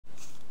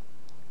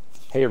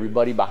Hey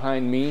everybody,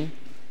 behind me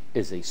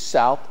is a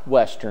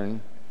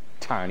southwestern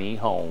tiny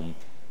home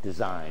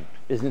design.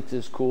 Isn't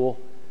this cool?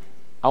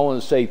 I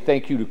want to say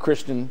thank you to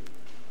Kristen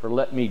for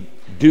letting me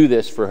do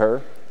this for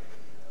her.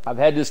 I've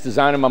had this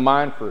design in my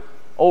mind for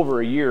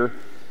over a year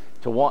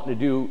to wanting to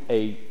do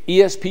a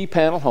ESP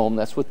panel home.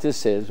 That's what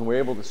this is, and we're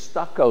able to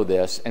stucco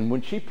this. And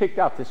when she picked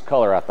out this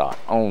color, I thought,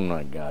 oh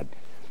my God,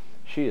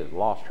 she has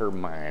lost her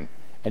mind.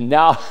 And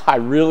now I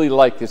really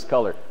like this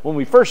color. When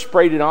we first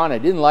sprayed it on, I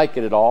didn't like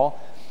it at all.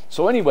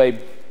 So anyway,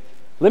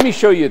 let me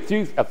show you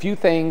a few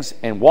things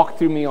and walk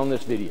through me on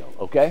this video,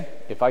 okay?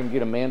 If I can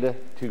get Amanda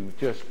to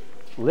just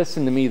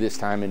listen to me this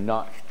time and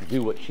not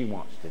do what she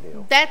wants to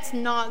do. That's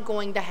not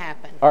going to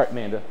happen. All right,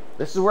 Amanda,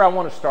 this is where I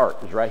want to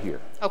start, is right here.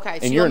 Okay,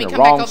 so and you're let me in the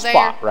come back wrong over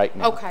spot there. right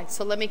now. Okay,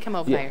 so let me come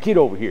over there. Get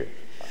over here.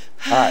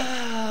 All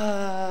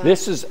right.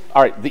 This is,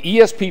 all right, the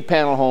ESP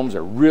panel homes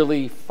are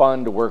really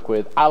fun to work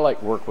with. I like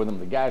to work with them.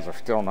 The guys are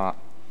still not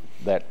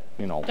that,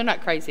 you know. They're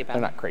not crazy about it.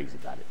 They're not crazy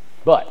about it.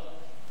 But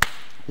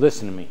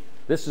listen to me.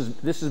 This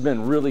has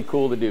been really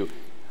cool to do.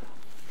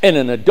 In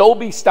an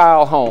Adobe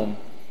style home,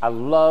 I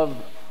love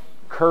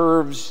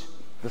curves,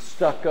 the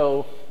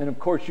stucco, and of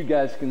course you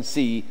guys can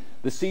see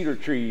the cedar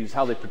trees,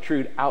 how they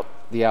protrude out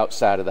the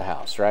outside of the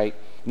house, right?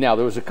 Now,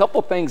 there was a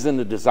couple things in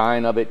the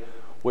design of it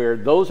where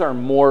those are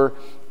more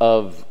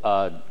of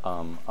a,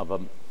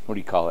 what do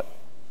you call it?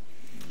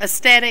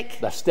 Aesthetic.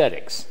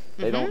 Aesthetics.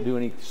 They don't do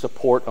any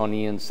support on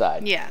the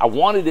inside. Yeah. I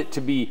wanted it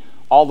to be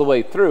all the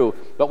way through,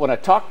 but when I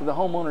talked to the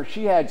homeowner,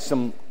 she had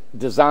some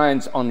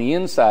designs on the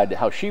inside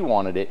how she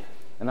wanted it,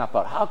 and I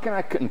thought, how can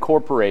I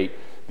incorporate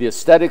the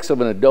aesthetics of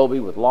an Adobe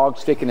with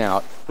logs sticking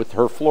out with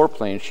her floor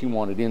plan she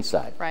wanted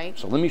inside. Right.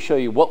 So let me show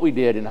you what we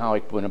did and how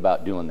I went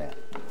about doing that.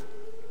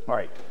 All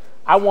right,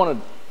 I wanted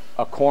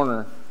a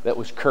corner that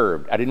was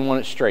curved. I didn't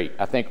want it straight.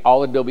 I think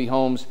all Adobe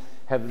homes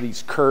have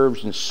these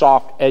curves and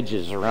soft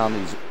edges around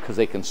these because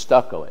they can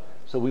stucco it.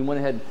 So we went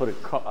ahead and put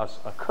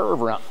a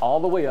curve around all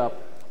the way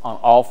up on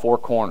all four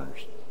corners.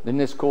 Isn't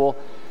this cool?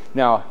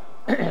 Now,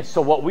 so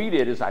what we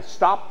did is I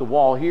stopped the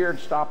wall here and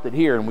stopped it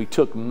here, and we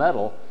took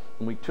metal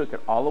and we took it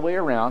all the way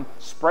around,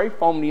 spray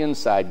foamed the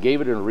inside,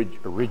 gave it a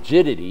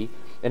rigidity,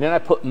 and then I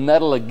put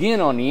metal again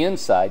on the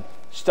inside,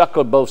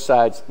 stuccoed both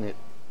sides, and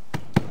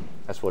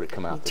that's what it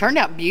come out. It turned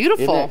out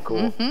beautiful. Isn't that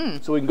cool?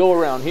 So we can go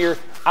around here.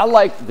 I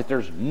like that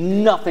there's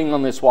nothing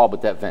on this wall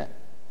but that vent.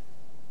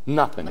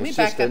 Nothing. Let me it's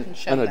back just up and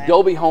show an that.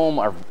 Adobe home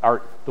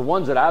are the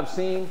ones that I've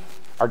seen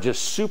are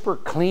just super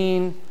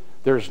clean.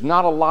 There's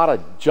not a lot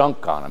of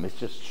junk on them. It's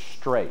just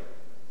straight,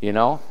 you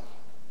know?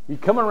 You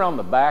come around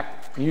the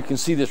back, and you can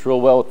see this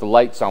real well with the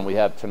lights on we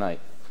have tonight.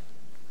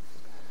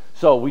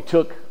 So we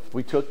took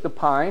the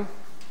pine,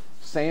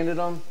 sanded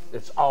them.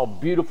 It's all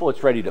beautiful.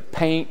 It's ready to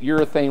paint,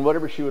 urethane,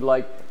 whatever she would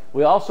like.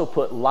 We also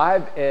put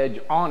live edge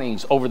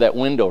awnings over that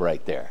window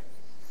right there.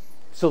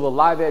 So the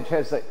live edge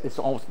has it's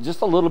almost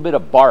just a little bit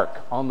of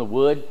bark on the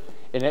wood,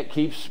 and it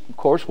keeps, of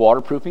course,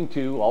 waterproofing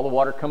too. All the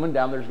water coming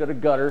down. There's got a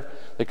gutter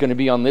that's going to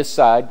be on this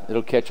side.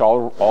 It'll catch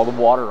all the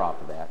water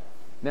off of that.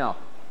 Now,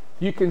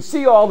 you can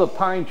see all the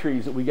pine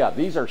trees that we got.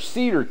 These are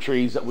cedar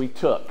trees that we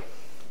took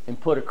and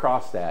put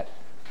across that.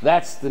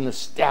 That's the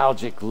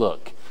nostalgic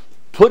look.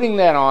 Putting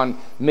that on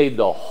made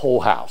the whole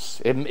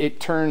house. It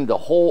turned the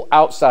whole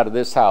outside of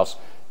this house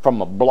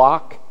from a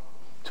block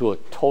to a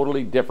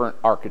totally different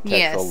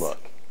architectural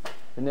look.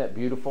 Isn't that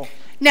beautiful?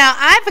 Now,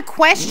 I have a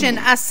question.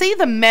 I see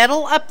the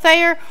metal up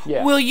there.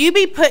 Yeah. Will you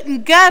be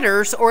putting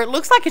gutters, or it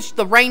looks like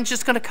the rain's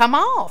just going to come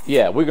off?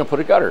 Yeah, we're going to put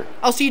a gutter.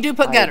 Oh, so you do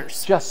put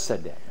gutters? I just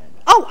said that.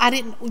 Oh, I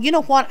didn't. You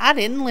know what? I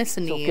didn't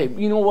listen to you.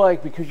 Okay, you know why?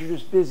 Because you're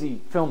just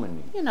busy filming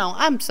me. You know,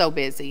 I'm so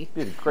busy.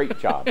 You did a great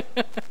job.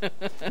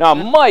 Now,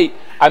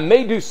 I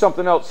may do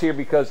something else here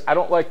because I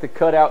don't like to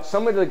cut out.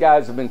 Some of the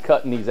guys have been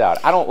cutting these out.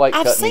 I don't like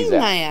cutting these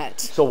out. I've seen that.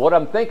 So what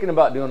I'm thinking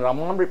about doing,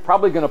 I'm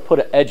probably going to put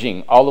an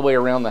edging all the way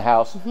around the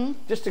house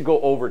just to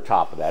go over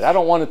top of that. I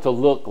don't want it to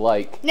look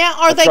like. Now,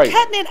 are they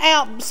cutting it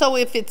out? So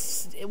if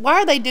it's, why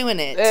are they doing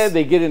it?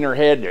 They get in their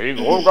head.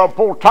 We're going to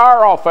pull a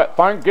tire off that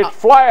thing. It gets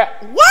flat.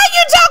 Why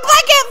you talk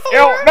like that for?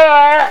 Oh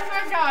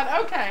my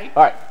God. Okay.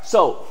 All right.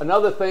 So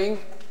another thing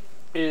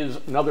is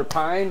another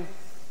pine.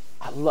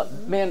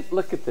 Man,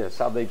 look at this,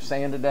 how they've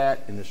sanded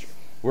that. And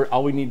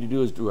all we need to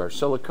do is do our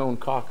silicone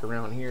caulk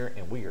around here,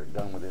 and we are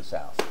done with this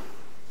house.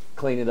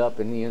 Clean it up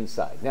in the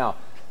inside. Now,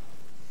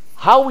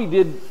 how we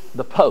did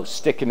the posts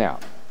sticking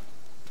out.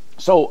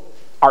 So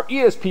our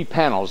ESP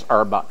panels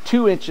are about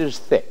 2 inches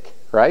thick,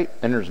 right?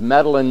 And there's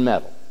metal and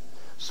metal.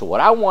 So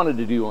what I wanted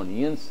to do on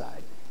the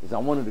inside is I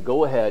wanted to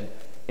go ahead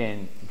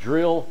and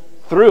drill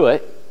through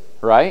it,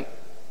 right?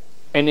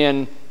 And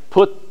then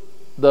put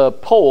the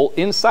pole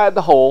inside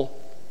the hole,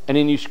 and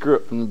then you screw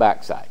it from the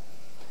back side.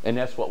 And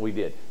that's what we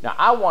did. Now,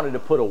 I wanted to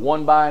put a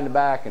 1x in the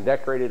back and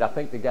decorate it. I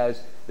think the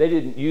guys, they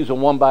didn't use a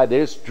 1x. They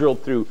just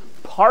drilled through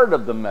part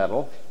of the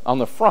metal on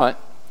the front,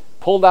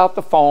 pulled out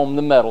the foam,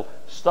 the metal,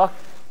 stuck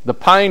the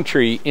pine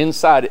tree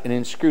inside it, and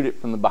then screwed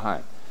it from the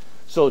behind.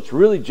 So it's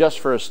really just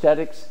for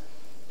aesthetics.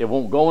 It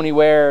won't go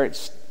anywhere.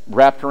 It's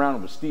wrapped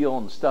around with steel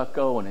and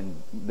stucco,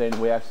 and then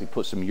we actually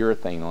put some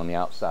urethane on the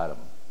outside of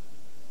them.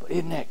 But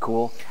isn't that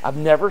cool? I've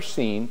never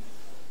seen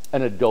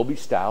an Adobe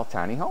style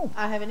tiny home.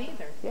 I haven't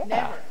either. Yeah.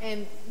 Never.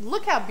 And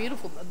look how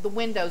beautiful the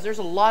windows. There's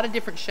a lot of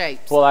different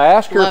shapes. Well, I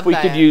asked her Love if we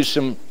that. could use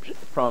some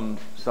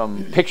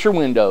picture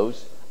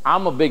windows.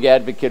 I'm a big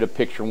advocate of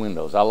picture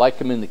windows. I like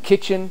them in the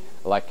kitchen.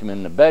 I like them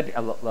in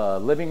the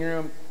living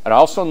room. And I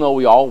also know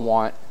we all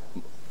want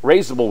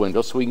raisable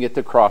windows so we can get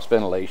the cross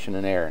ventilation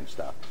and air and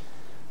stuff.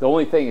 The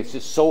only thing, it's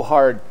just so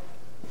hard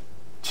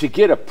to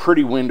get a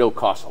pretty window.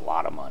 Costs a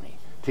lot of money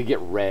to get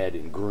red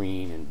and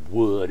green and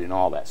wood and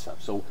all that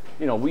stuff. So,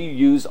 you know, we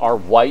use our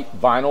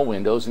white vinyl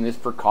windows, and it's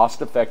for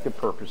cost-effective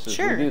purposes.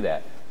 Sure. We do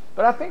that.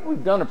 But I think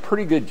we've done a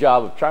pretty good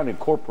job of trying to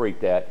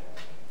incorporate that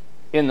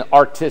in the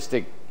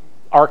artistic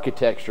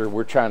architecture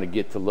we're trying to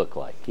get to look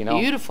like, you know?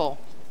 Beautiful.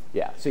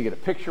 Yeah, so you get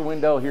a picture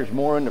window. Here's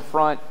more in the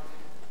front.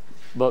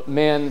 But,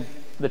 man,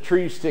 the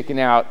trees sticking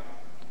out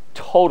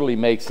totally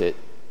makes it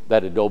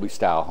that Adobe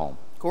style home.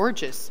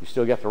 Gorgeous. You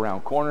still got the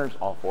round corners.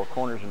 All four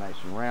corners are nice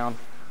and round.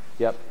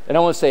 Yep. And I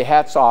want to say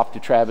hats off to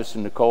Travis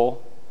and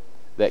Nicole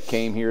that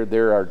came here.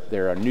 There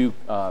are new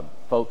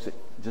folks that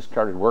just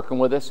started working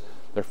with us.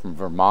 They're from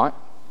Vermont.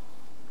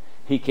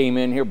 He came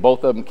in here.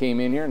 Both of them came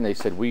in here, and they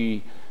said,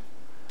 we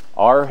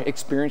are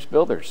experienced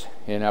builders.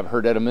 And I've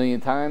heard that a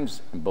million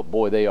times, but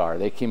boy, they are.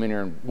 They came in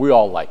here, and we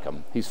all like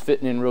them. He's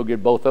fitting in real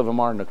good. Both of them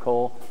are.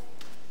 Nicole.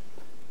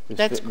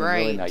 That's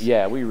great. Really nice.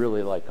 Yeah, we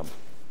really like them.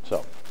 So,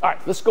 all right,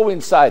 let's go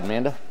inside,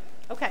 Amanda.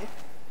 Okay.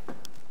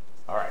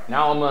 All right,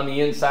 now I'm on the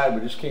inside.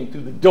 We just came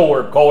through the door,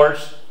 of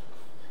course.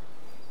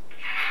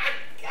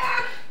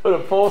 With a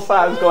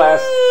full-size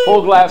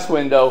full glass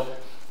window.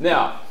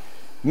 Now,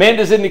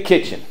 Amanda's in the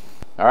kitchen.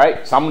 All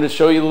right, so I'm going to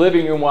show you the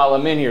living room while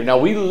I'm in here. Now,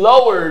 we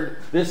lowered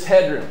this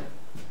headroom.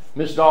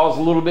 Miss Doll's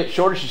a little bit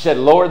shorter. She said,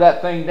 lower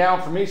that thing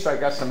down for me, so I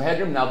got some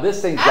headroom. Now,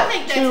 this thing's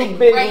got two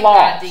big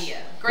lofts.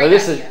 Now,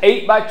 this is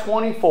 8 by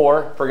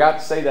 24. Forgot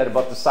to say that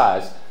about the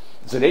size.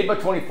 It's an 8 by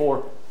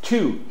 24,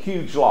 two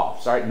huge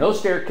lofts. All right, no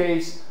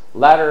staircase,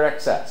 ladder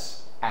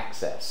access.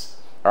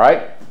 All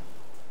right,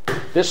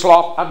 this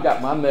loft, I've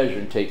got my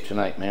measuring tape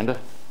tonight, Amanda.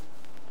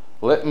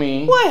 Let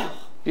me, Well,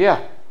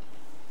 yeah,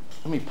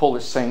 let me pull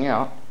this thing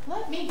out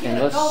let me get and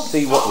a let's gold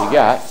see what we star.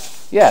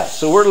 got. Yeah,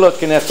 so we're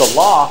looking at the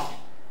loft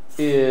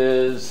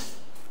is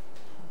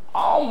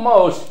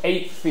almost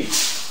 8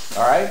 feet.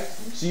 All right,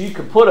 so you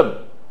could put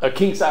a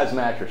king-size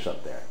mattress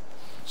up there.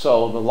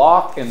 So the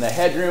loft and the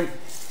headroom.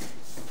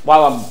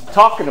 While I'm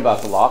talking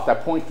about the loft, I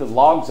point to the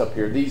logs up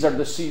here. These are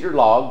the cedar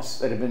logs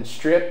that have been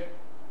stripped,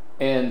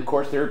 and of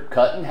course they're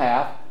cut in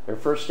half. They're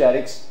for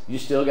aesthetics. You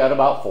still got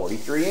about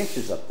 43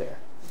 inches up there.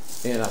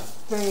 And I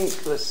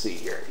think, let's see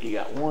here, you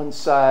got one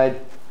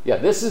side. Yeah,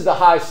 this is the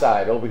high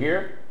side over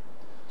here.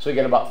 So you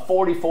got about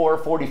 44,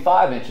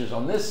 45 inches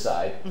on this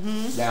side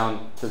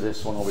down to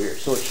this one over here.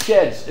 So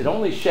it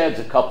only sheds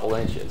a couple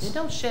inches. It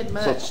don't shed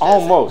much. So it's does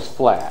almost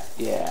flat,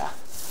 yeah.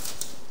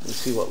 Let's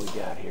see what we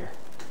got here.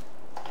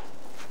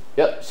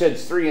 Yep,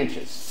 sheds 3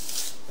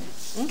 inches.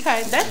 it?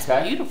 Okay, that's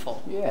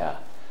beautiful. Yeah.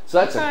 So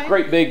that's a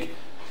great big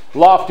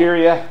loft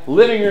area,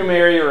 living room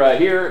area right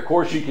here. Of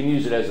course, you can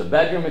use it as a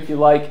bedroom if you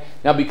like.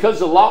 Now, because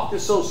the loft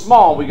is so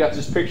small, we got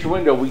this picture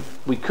window.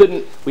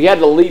 We had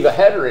to leave a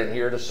header in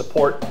here to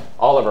support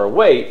all of our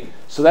weight.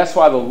 So that's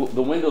why the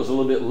window's a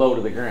little bit low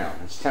to the ground.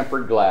 It's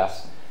tempered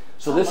glass.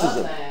 So this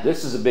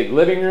is a big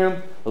living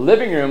room. The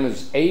living room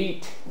is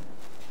 8.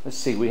 Let's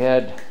see, we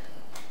had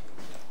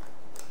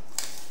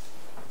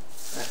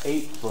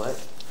 8 foot,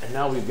 and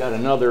now we've got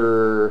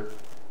another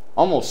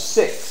almost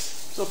 6.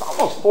 So it's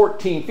almost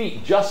 14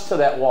 feet just to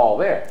that wall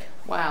there.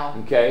 Wow.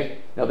 Okay,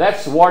 now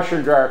that's the washer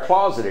and dryer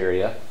closet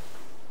area.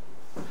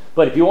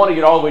 But if you want to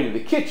get all the way to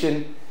the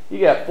kitchen, you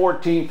got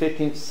 14,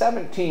 15,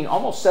 17,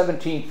 almost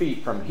 17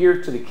 feet from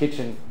here to the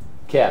kitchen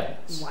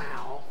cabinets.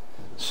 Wow.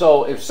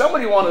 So if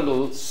somebody wanted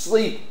to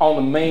sleep on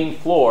the main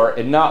floor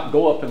and not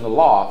go up in the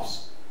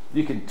lofts,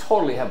 you can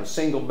totally have a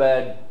single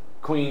bed,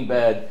 queen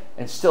bed,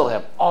 and still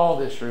have all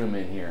this room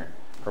in here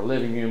for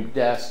living room,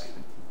 desk.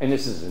 And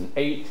this is an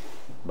 8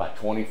 by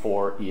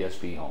 24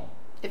 ESP home.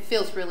 It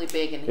feels really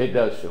big in here. It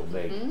does feel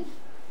big.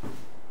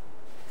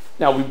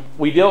 Now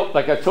we don't,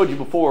 like I told you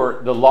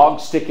before, the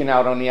logs sticking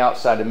out on the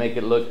outside to make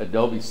it look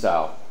Adobe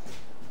style,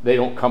 they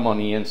don't come on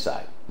the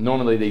inside.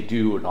 Normally they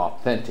do an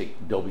authentic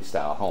Adobe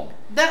style home.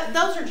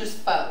 Those are just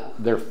faux.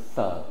 They're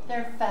faux.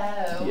 They're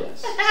faux.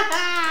 Yes.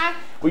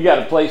 We got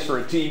a place for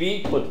a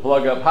TV, put the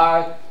plug up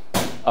high,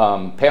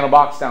 panel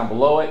box down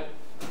below it.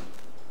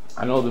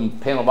 I know the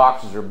panel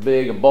boxes are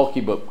big and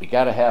bulky, but we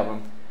got to have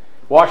them.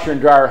 Washer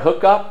and dryer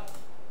hookup.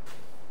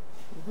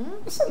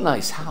 It's a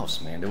nice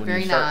house, man, when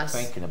you start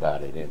thinking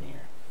about it in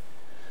here.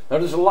 Now,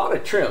 there's a lot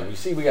of trim. You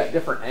see, we got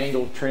different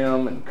angle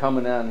trim and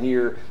coming down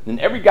here. And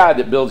every guy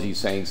that builds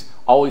these things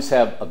always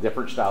have a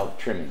different style of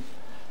trimming.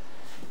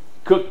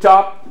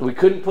 Cooktop, we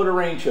couldn't put a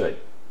range hood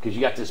because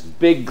you got this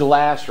big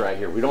glass right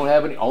here. We don't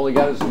have any, all we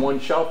got is one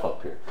shelf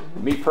up here.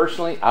 Me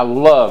personally, I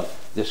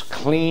love this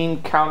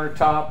clean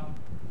countertop.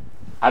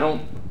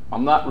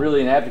 I'm not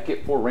really an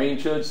advocate for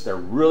range hoods. They're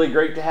really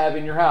great to have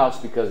in your house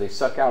because they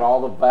suck out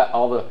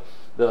all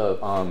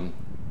the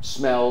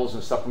smells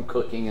and stuff from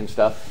cooking and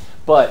stuff.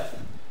 But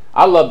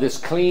I love this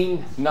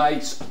clean,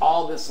 nice,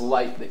 all this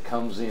light that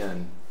comes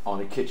in on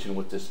the kitchen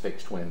with this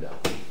fixed window.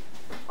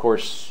 Of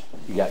course,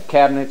 you got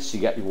cabinets, you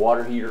got your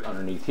water heater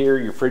underneath here.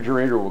 Your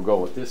refrigerator will go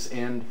with this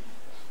end.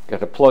 Got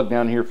the plug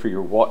down here for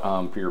your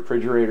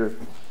refrigerator.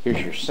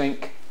 Here's your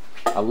sink.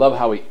 I love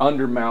how we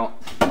undermount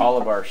all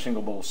of our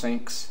single bowl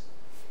sinks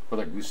with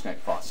our gooseneck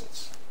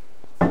faucets.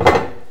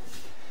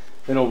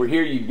 Then over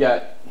here you've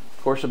got,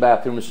 of course, a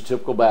bathroom. It's a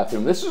typical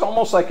bathroom. This is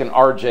almost like an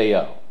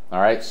RJO. All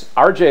right, so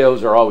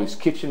RJOs are always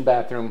kitchen,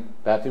 bathroom,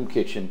 bathroom,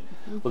 kitchen,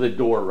 with a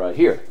door right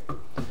here.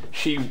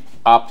 She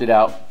opted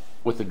out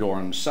with the door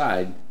on the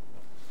side,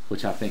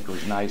 which I think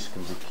was nice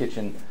because the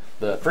kitchen,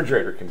 the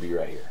refrigerator can be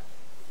right here.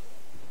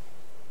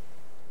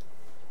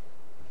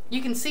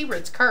 You can see where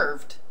it's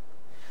curved.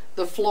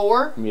 The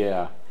floor.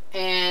 Yeah.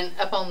 And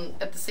up on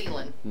at the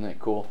ceiling. Isn't that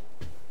cool?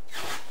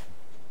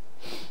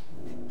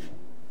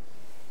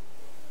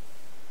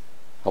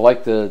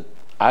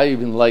 I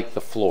even like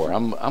the floor.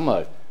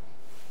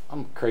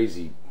 I'm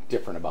crazy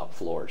different about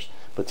floors.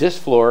 But this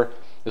floor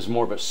is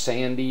more of a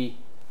sandy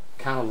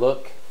kind of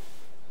look.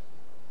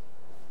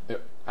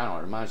 I don't know,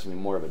 it reminds me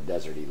more of a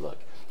deserty look.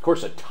 Of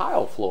course, a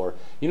tile floor,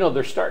 you know,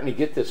 they're starting to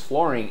get this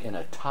flooring in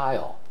a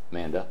tile,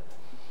 Amanda.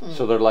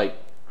 So they're like,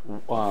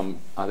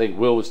 I think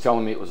Will was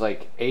telling me it was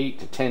like 8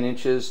 to 10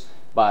 inches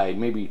by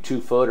maybe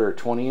 2 foot or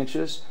 20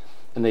 inches.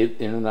 And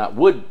they're not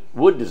wood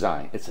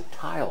design, it's a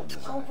tile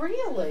design. Oh,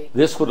 really?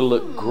 This would have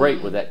looked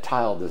great with that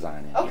tile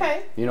design in Okay.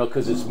 here. You know,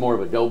 because it's more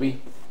of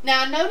Adobe.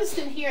 Now, I noticed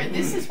in here,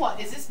 this is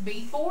what? Is this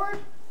beadboard?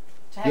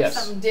 To have Yes.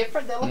 something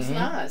different? That looks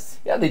nice.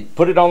 Yeah, they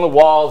put it on the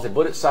walls, they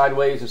put it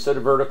sideways instead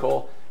of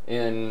vertical.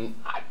 And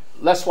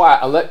that's why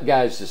I let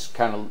guys just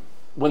kind of,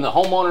 when the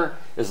homeowner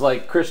is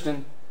like,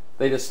 Kristen,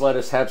 they just let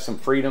us have some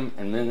freedom,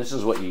 and then this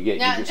is what you get.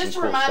 Now, you get just to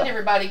some cool remind stuff.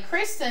 everybody,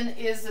 Kristen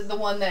is the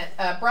one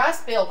that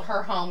Bryce built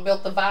her home,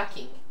 built the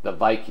Viking. The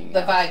Viking.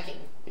 The house.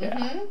 Viking.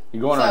 Yeah.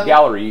 You go in our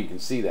gallery, you can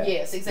see that.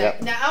 Yes,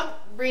 exactly. Yep. Now,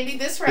 Randy,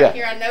 this right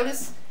here, I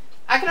noticed,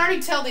 I can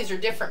already tell these are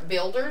different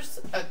builders,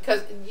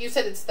 because you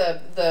said it's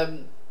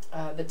the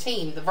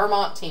team, the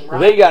Vermont team, right? Well,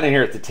 they got in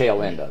here at the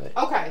tail end of it.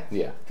 Okay.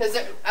 Yeah. Because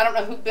I don't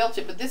know who built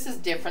it, but this is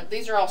different.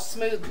 These are all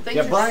smooth.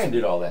 These Brian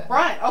did all that.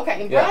 Brian,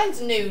 okay. And Yeah.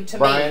 Brian's new to me.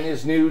 Brian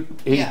is new.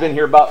 He's been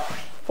here about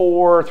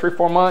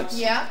 3-4 months.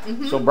 Yeah.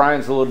 So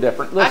Brian's a little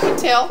different. I can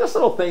tell. Just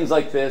little things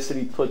like this that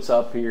he puts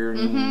up here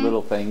and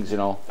little things, you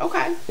know.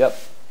 Okay. Yep.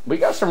 We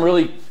got some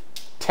really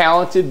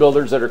talented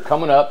builders that are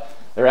coming up.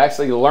 They're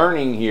actually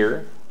learning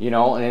here, you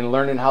know, and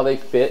learning how they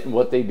fit and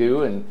what they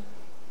do. And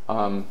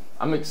I'm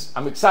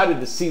excited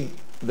to see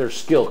their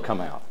skill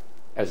come out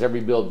as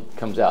every build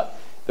comes out.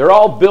 They're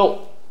all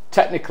built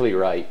technically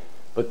right,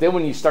 but then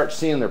when you start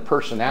seeing their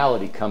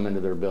personality come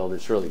into their build,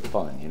 it's really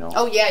fun, you know.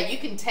 Oh yeah, you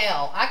can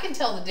tell. I can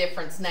tell the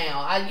difference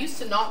now. I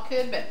used to not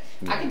could, but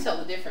I can tell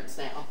the difference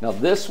now. Now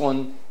this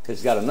one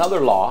has got another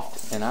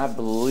loft, and I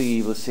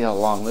believe, let's see how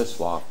long this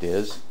loft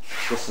is.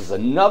 This is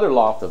another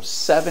loft of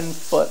 7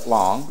 foot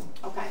long.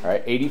 Okay. All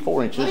right,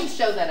 84 inches. Let me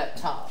show that up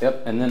top.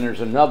 Yep, and then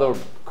there's another,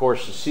 of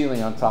course, the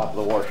ceiling on top of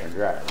the washer and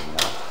dryer, you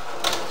know.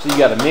 So you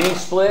got a mini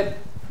split,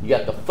 you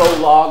got the faux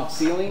log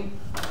ceiling,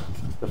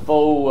 the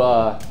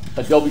faux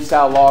Adobe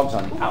style logs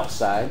on the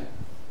outside.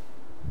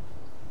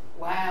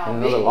 Wow,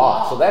 And big another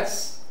log. So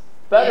that's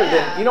better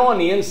than, you know, on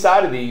the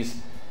inside of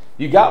these,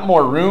 you got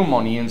more room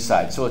on the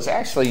inside. So it's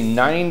actually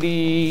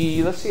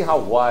 90, let's see how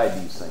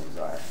wide these things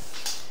are.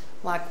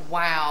 Like,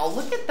 wow,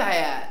 look at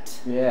that.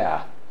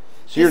 Yeah.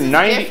 So you're This is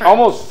 90, different.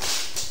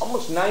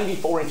 almost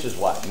 94 inches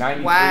wide,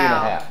 93 and a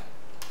half.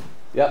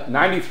 Yep,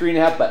 93 and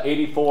a half by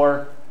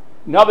 84.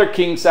 Another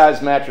king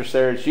size mattress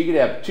there. So you could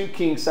have 2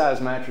 king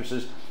size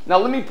mattresses. Now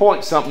let me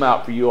point something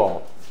out for you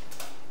all.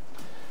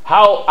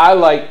 How I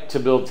like to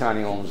build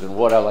tiny homes and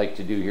what I like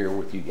to do here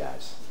with you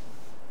guys.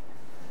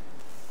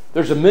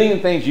 There's a million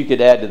things you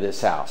could add to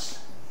this house,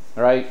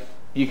 all right?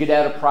 You could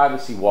add a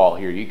privacy wall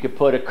here. You could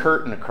put a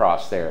curtain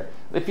across there.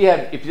 If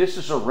this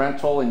is a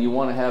rental and you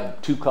want to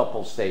have 2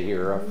 couples stay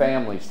here or a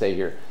family stay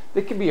here,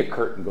 there could be a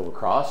curtain go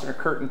across and a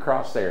curtain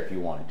across there if you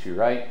wanted to,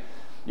 right?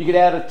 You could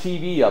add a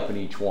TV up in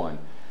each one.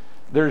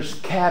 There's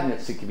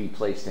cabinets that could be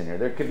placed in there.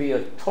 There could be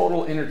a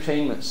total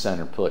entertainment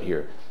center put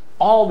here.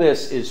 All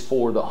this is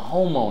for the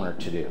homeowner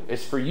to do.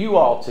 It's for you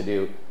all to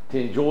do, to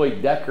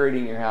enjoy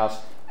decorating your house,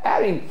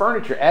 adding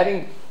furniture,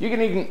 you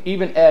can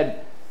even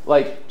add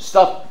like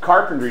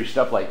carpentry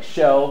stuff like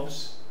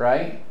shelves,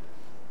 right?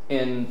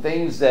 And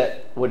things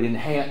that would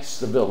enhance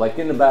the build. Like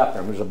in the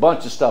bathroom, there's a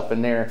bunch of stuff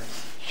in there,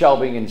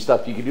 shelving and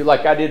stuff you could do,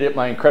 like I did at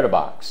my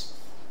Incredibox.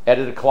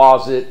 Added a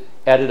closet,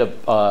 added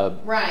a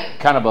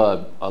kind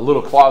of a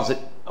little closet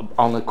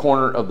on the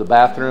corner of the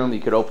bathroom you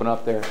could open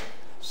up there.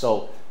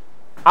 So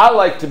I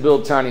like to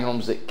build tiny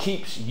homes that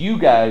keeps you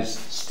guys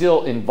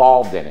still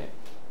involved in it.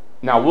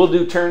 Now we'll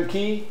do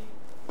turnkey,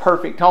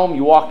 perfect home.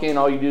 You walk in,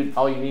 all you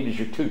need is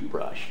your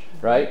toothbrush,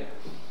 right?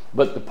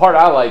 But the part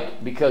I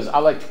like, because I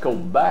like to go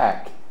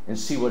back and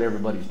see what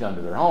everybody's done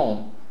to their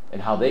home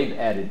and how they've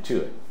added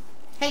to it.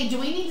 Hey, do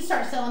we need to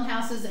start selling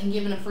houses and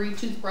giving a free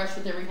toothbrush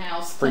with every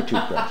house? Free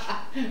toothbrush.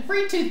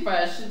 Free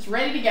toothbrush. It's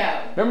ready to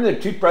go. Remember the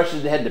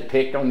toothbrushes that had the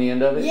pick on the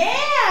end of it?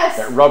 Yes.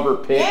 That rubber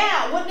pick?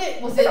 Yeah. Wasn't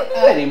it? Was They it don't do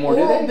that anymore,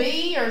 do Oral they?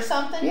 B or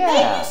something? Yeah.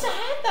 They used to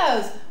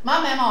have those.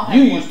 My mama had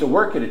You one. used to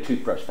work at a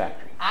toothbrush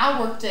factory. I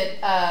worked at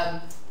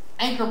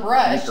Anchor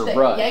Brush.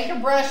 Anchor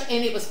Brush,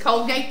 and it was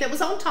Colgate that was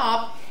on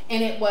top,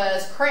 and it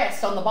was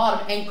Crest on the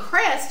bottom. And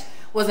Crest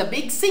was a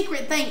big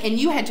secret thing, and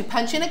you had to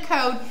punch in a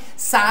code,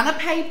 sign a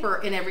paper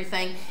and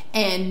everything,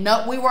 and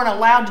no, we weren't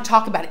allowed to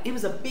talk about it. It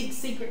was a big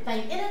secret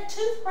thing in a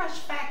toothbrush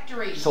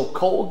factory. So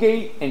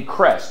Colgate and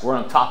Crest were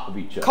on top of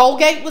each other.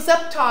 Colgate was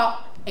up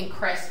top, and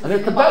Crest was And they're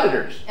in the bottom.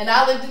 competitors. And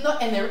I lived in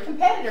and they were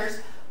competitors,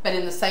 but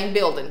in the same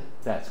building.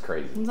 That's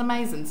crazy. It was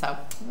amazing. So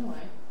anyway.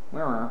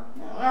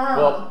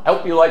 Well, I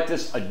hope you like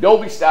this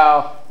Adobe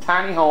style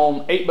tiny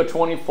home,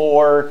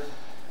 8x24.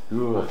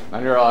 Ugh,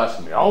 and you're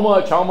asking me, how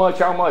much?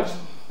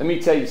 Let me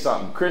tell you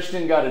something.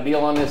 Kristen got a deal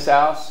on this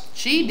house.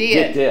 She did.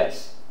 Get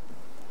this.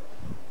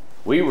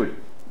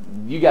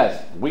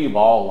 We've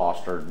all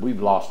lost her. We've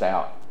lost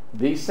out.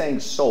 These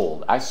things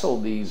sold. I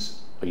sold these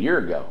a year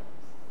ago.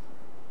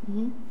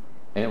 And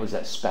it was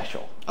that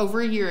special.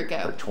 Over a year ago.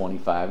 For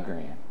 25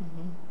 grand.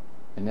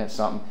 And that's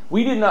something.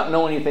 We did not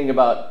know anything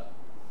about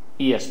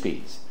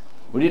ESPs.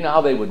 We didn't know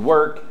how they would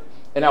work.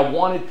 And I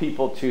wanted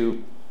people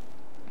to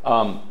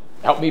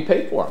help me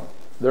pay for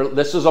them.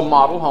 This is a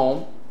model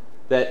home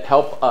that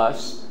help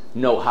us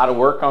know how to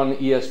work on the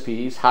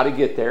ESPs, how to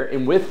get there.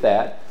 And with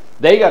that,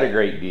 they got a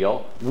great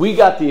deal. We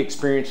got the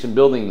experience in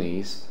building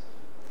these.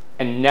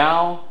 And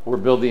now we're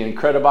building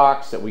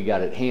Incredibox that we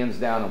got it hands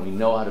down, and we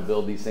know how to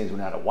build these things. We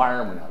know how to wire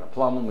them, we know how to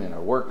plumb them, we know how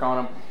to work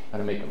on them, how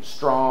to make them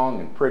strong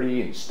and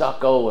pretty and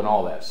stucco and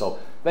all that. So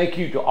thank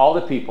you to all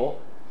the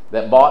people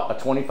that bought a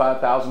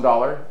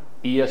 $25,000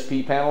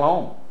 ESP panel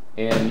home.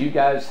 And you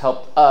guys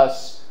helped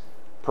us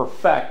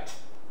perfect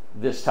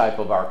this type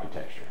of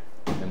architecture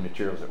and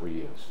materials that we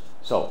use.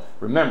 So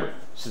remember,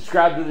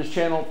 subscribe to this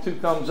channel, 2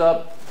 thumbs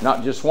up,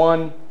 not just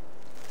one.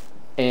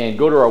 And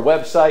go to our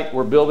website.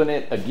 We're building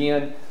it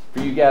again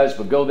for you guys,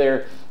 but go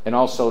there. And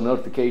also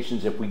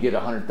notifications if we get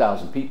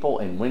 100,000 people,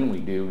 and when we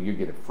do, you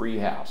get a free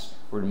house.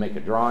 We're going to make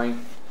a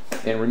drawing.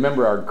 And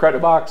remember, our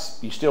credit box,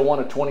 you still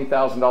want a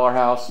 $20,000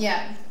 house?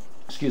 Yeah.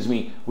 Excuse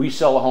me, we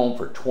sell a home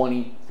for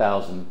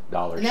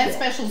 $20,000. And that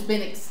special's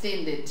been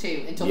extended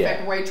too until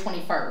February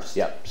 21st.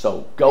 Yep.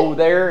 So go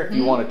there if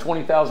you want a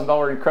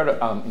 $20,000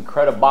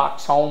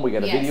 Incredibox home. We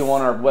got a video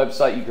on our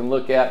website you can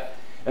look at.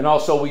 And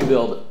also we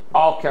build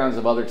all kinds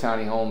of other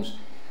tiny homes.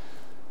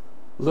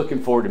 Looking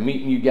forward to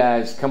meeting you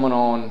guys. Coming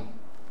on.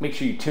 Make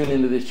sure you tune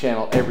into this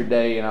channel every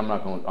day, and I'm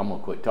gonna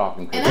quit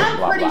talking. And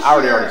I'm pretty sure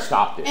I already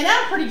stopped it. And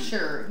I'm pretty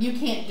sure you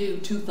can't do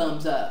 2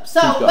 thumbs up. So,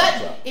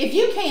 if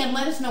you can,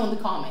 let us know in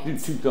the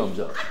comments. Do 2 thumbs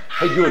up.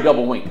 Hey, do a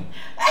double wink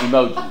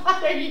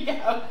emoji. There you go.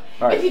 All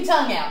right. With your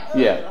tongue out.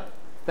 Yeah.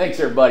 Thanks,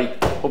 everybody.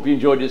 Hope you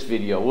enjoyed this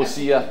video. We'll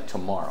see you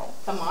tomorrow.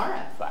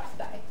 Tomorrow. Bye.